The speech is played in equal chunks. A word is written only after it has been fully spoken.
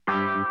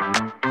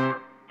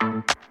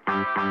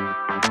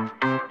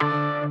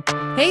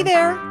Hey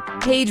there,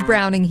 Paige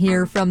Browning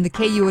here from the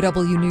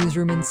KUOW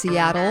newsroom in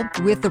Seattle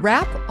with the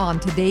wrap on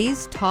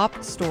today's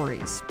top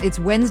stories. It's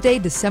Wednesday,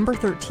 December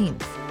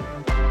 13th.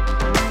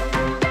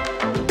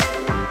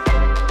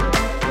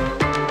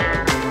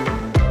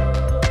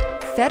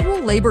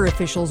 Federal labor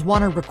officials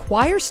want to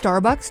require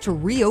Starbucks to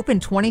reopen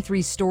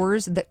 23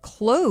 stores that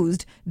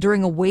closed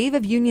during a wave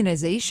of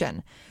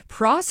unionization.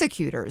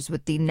 Prosecutors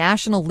with the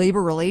National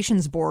Labor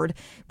Relations Board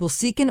will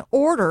seek an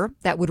order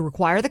that would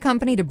require the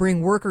company to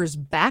bring workers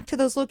back to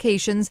those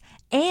locations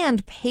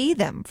and pay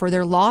them for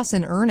their loss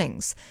in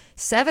earnings.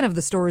 7 of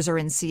the stores are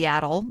in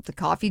Seattle, the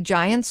coffee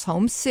giant's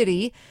home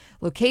city.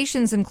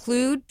 Locations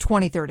include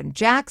 23rd and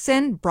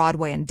Jackson,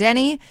 Broadway and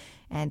Denny,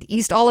 and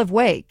East Olive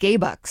Way,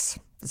 Gaybucks.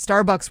 The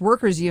Starbucks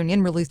Workers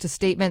Union released a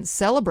statement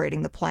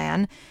celebrating the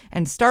plan,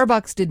 and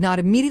Starbucks did not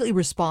immediately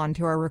respond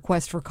to our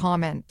request for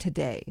comment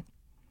today.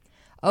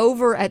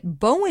 Over at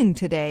Boeing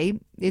today,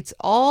 it's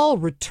all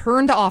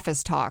return to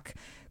office talk.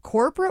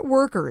 Corporate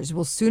workers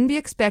will soon be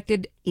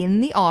expected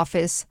in the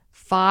office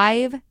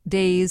 5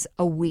 days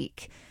a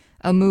week,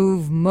 a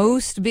move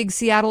most big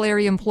Seattle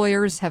area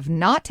employers have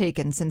not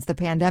taken since the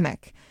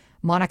pandemic.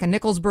 Monica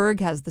Nicholsberg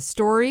has the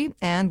story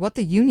and what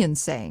the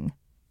union's saying.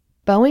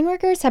 Boeing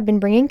workers have been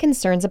bringing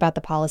concerns about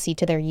the policy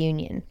to their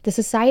union, the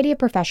Society of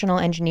Professional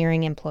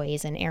Engineering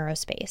Employees in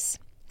Aerospace.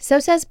 So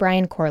says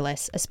Brian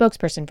Corliss, a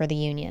spokesperson for the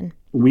union.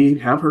 We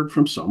have heard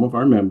from some of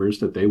our members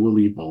that they will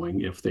leave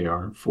Boeing if they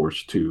are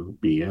forced to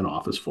be in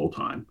office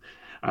full-time.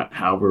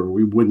 However,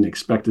 we wouldn't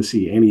expect to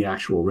see any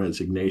actual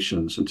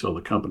resignations until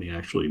the company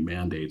actually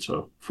mandates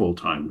a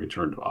full-time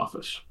return to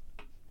office.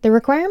 The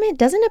requirement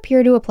doesn't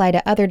appear to apply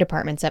to other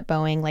departments at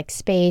Boeing like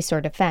space or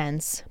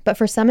defense, but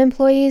for some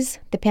employees,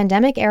 the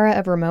pandemic era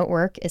of remote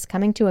work is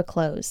coming to a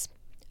close.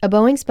 A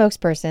Boeing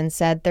spokesperson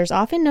said there's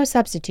often no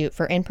substitute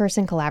for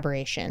in-person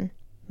collaboration.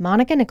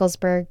 Monica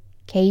Nicholsberg,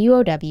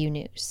 KUOW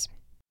News.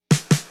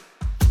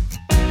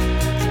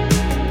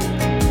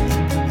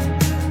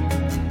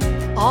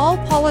 All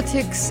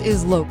politics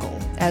is local,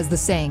 as the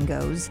saying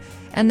goes,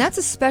 and that's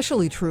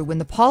especially true when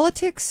the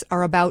politics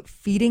are about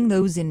feeding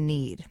those in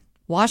need.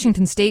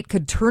 Washington State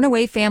could turn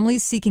away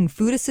families seeking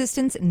food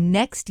assistance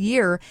next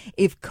year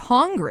if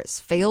Congress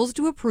fails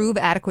to approve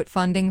adequate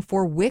funding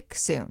for WIC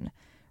soon.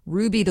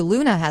 Ruby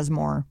DeLuna has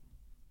more.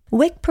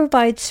 WIC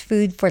provides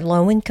food for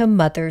low-income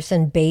mothers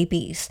and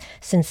babies.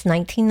 Since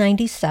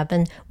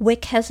 1997,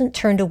 WIC hasn't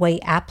turned away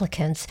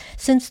applicants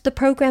since the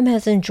program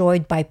has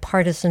enjoyed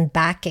bipartisan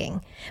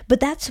backing.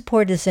 But that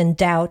support is in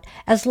doubt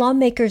as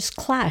lawmakers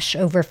clash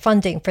over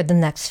funding for the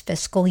next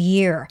fiscal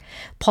year.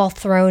 Paul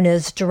Throne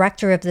is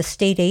director of the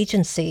state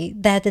agency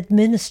that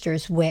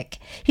administers WIC.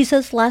 He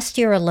says last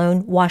year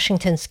alone,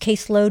 Washington's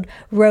caseload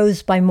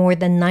rose by more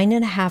than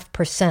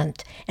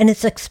 9.5%, and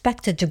it's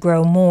expected to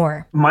grow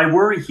more. My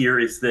worry here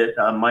is that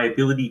my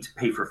ability to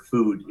pay for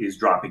food is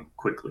dropping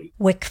quickly.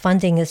 WIC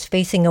funding is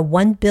facing a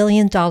 $1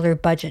 billion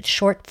budget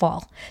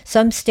shortfall.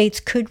 Some states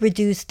could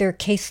reduce their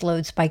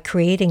caseloads by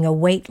creating a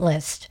wait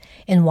list.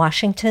 In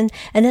Washington,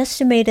 an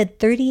estimated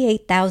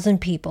 38,000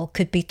 people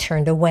could be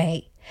turned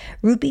away.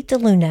 Ruby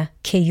DeLuna,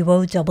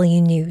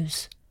 KUOW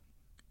News.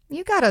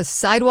 You got a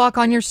sidewalk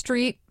on your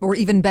street, or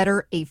even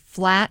better, a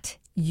flat,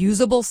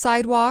 usable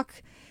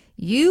sidewalk?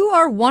 You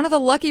are one of the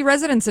lucky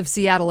residents of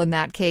Seattle in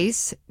that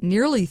case.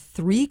 Nearly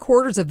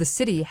 3/4 of the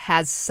city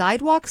has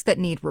sidewalks that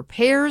need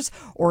repairs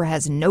or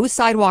has no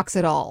sidewalks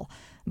at all.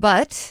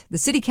 But the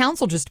city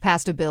council just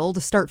passed a bill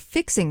to start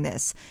fixing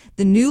this.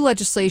 The new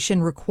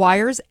legislation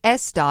requires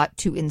SDOT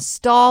to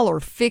install or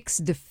fix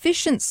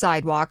deficient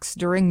sidewalks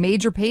during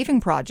major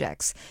paving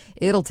projects.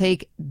 It'll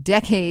take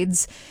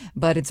decades,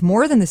 but it's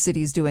more than the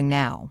city's doing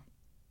now.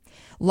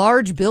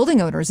 Large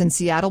building owners in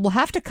Seattle will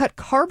have to cut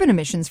carbon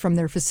emissions from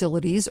their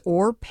facilities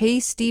or pay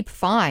steep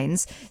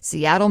fines.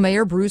 Seattle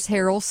Mayor Bruce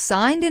Harrell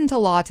signed into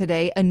law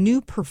today a new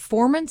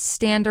performance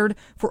standard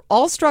for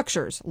all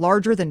structures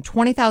larger than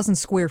 20,000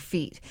 square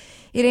feet.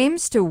 It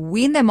aims to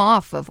wean them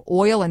off of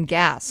oil and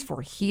gas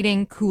for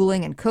heating,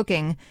 cooling, and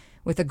cooking,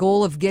 with a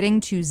goal of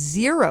getting to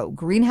zero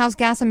greenhouse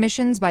gas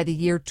emissions by the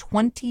year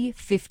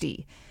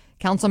 2050.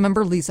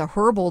 Councilmember Lisa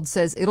Herbold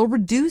says it'll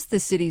reduce the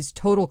city's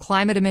total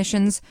climate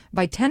emissions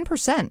by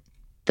 10%.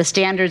 The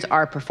standards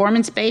are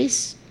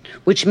performance-based,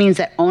 which means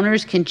that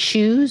owners can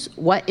choose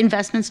what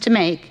investments to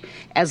make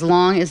as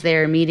long as they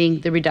are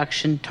meeting the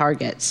reduction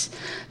targets.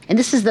 And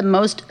this is the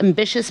most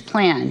ambitious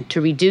plan to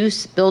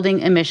reduce building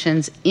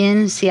emissions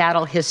in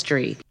Seattle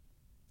history.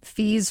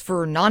 Fees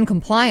for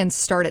noncompliance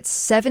start at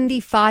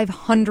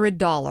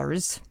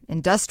 $7,500.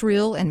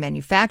 Industrial and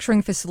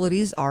manufacturing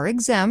facilities are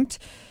exempt.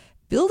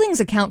 Buildings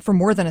account for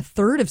more than a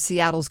third of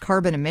Seattle's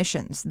carbon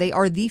emissions. They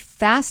are the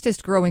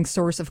fastest growing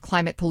source of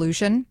climate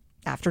pollution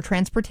after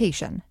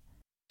transportation.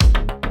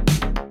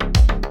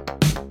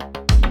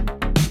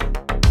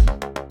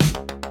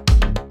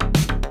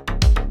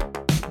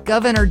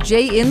 Governor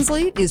Jay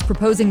Inslee is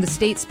proposing the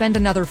state spend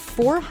another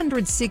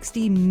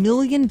 $460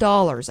 million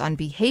on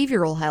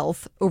behavioral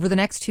health over the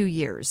next 2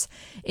 years.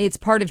 It's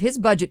part of his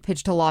budget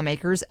pitch to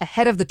lawmakers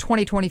ahead of the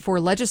 2024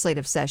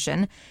 legislative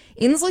session.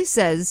 Inslee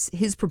says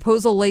his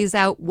proposal lays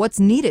out what's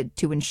needed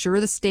to ensure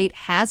the state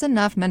has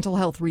enough mental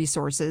health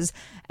resources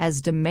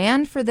as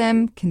demand for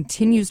them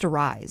continues to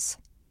rise.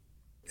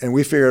 And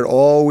we figured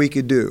all we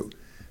could do,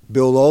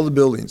 build all the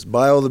buildings,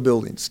 buy all the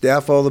buildings,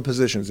 staff all the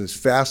positions as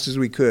fast as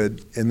we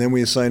could, and then we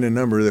assigned a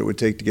number that would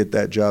take to get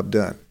that job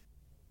done.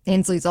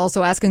 Inslee's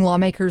also asking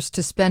lawmakers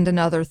to spend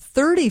another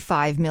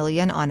 $35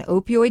 million on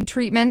opioid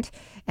treatment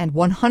and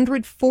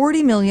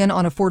 $140 million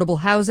on affordable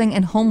housing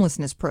and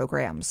homelessness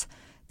programs.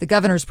 The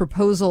governor's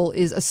proposal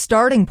is a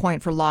starting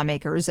point for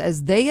lawmakers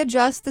as they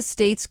adjust the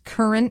state's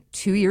current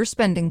 2-year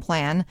spending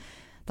plan.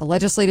 The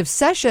legislative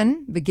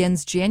session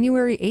begins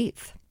January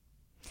 8th.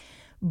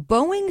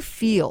 Boeing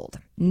Field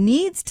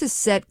needs to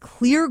set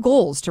clear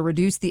goals to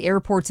reduce the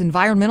airport's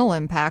environmental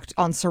impact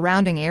on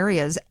surrounding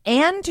areas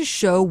and to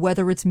show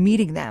whether it's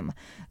meeting them.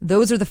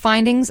 Those are the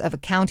findings of a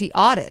county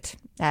audit,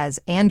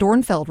 as Ann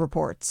Dornfeld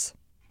reports.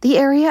 The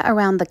area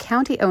around the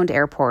county-owned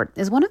airport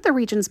is one of the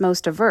region's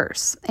most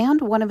diverse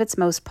and one of its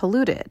most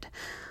polluted.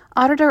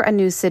 Auditor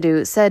Anu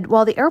Sidhu said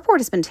while the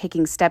airport has been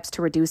taking steps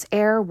to reduce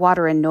air,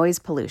 water, and noise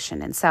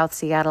pollution in South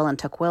Seattle and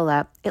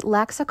Tukwila, it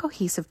lacks a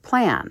cohesive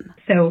plan.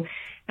 So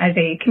as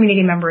a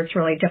community member, it's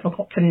really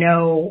difficult to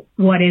know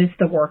what is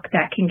the work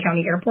that King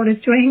County Airport is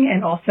doing,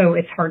 and also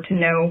it's hard to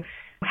know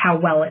how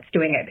well it's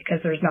doing it because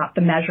there's not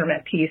the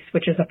measurement piece,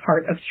 which is a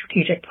part of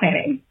strategic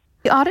planning.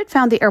 The audit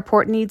found the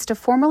airport needs to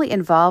formally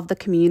involve the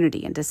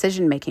community in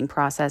decision-making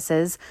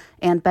processes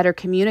and better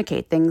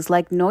communicate things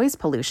like noise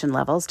pollution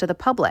levels to the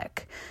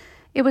public.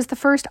 It was the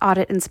first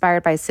audit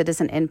inspired by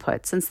citizen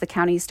input since the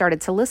county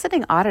started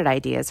soliciting audit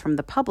ideas from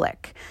the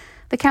public.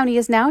 The county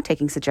is now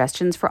taking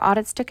suggestions for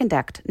audits to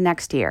conduct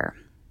next year.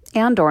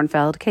 Ann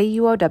Dornfeld,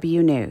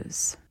 KUOW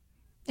News.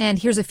 And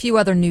here's a few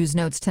other news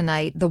notes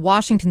tonight. The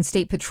Washington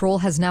State Patrol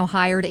has now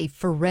hired a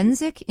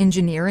forensic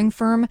engineering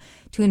firm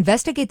to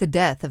investigate the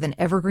death of an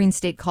Evergreen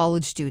State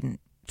College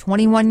student.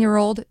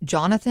 21-year-old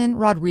Jonathan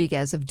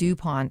Rodriguez of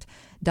DuPont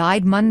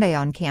died Monday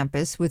on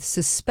campus with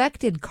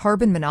suspected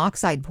carbon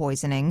monoxide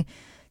poisoning.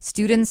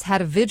 Students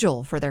had a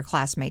vigil for their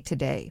classmate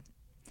today.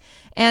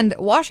 And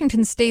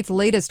Washington State's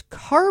latest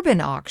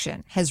carbon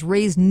auction has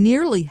raised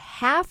nearly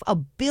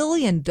 $500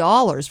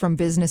 million from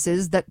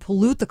businesses that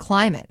pollute the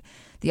climate.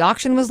 The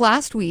auction was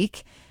last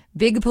week.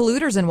 Big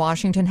polluters in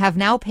Washington have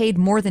now paid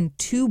more than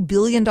 $2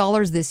 billion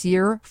this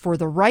year for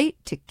the right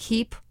to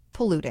keep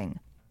polluting.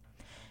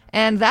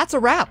 And that's a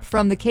wrap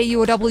from the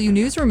KUOW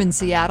newsroom in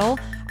Seattle.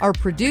 Our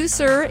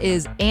producer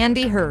is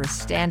Andy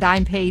Hurst, and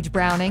I'm Paige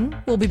Browning.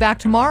 We'll be back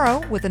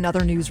tomorrow with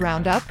another news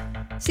roundup.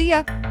 See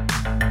ya.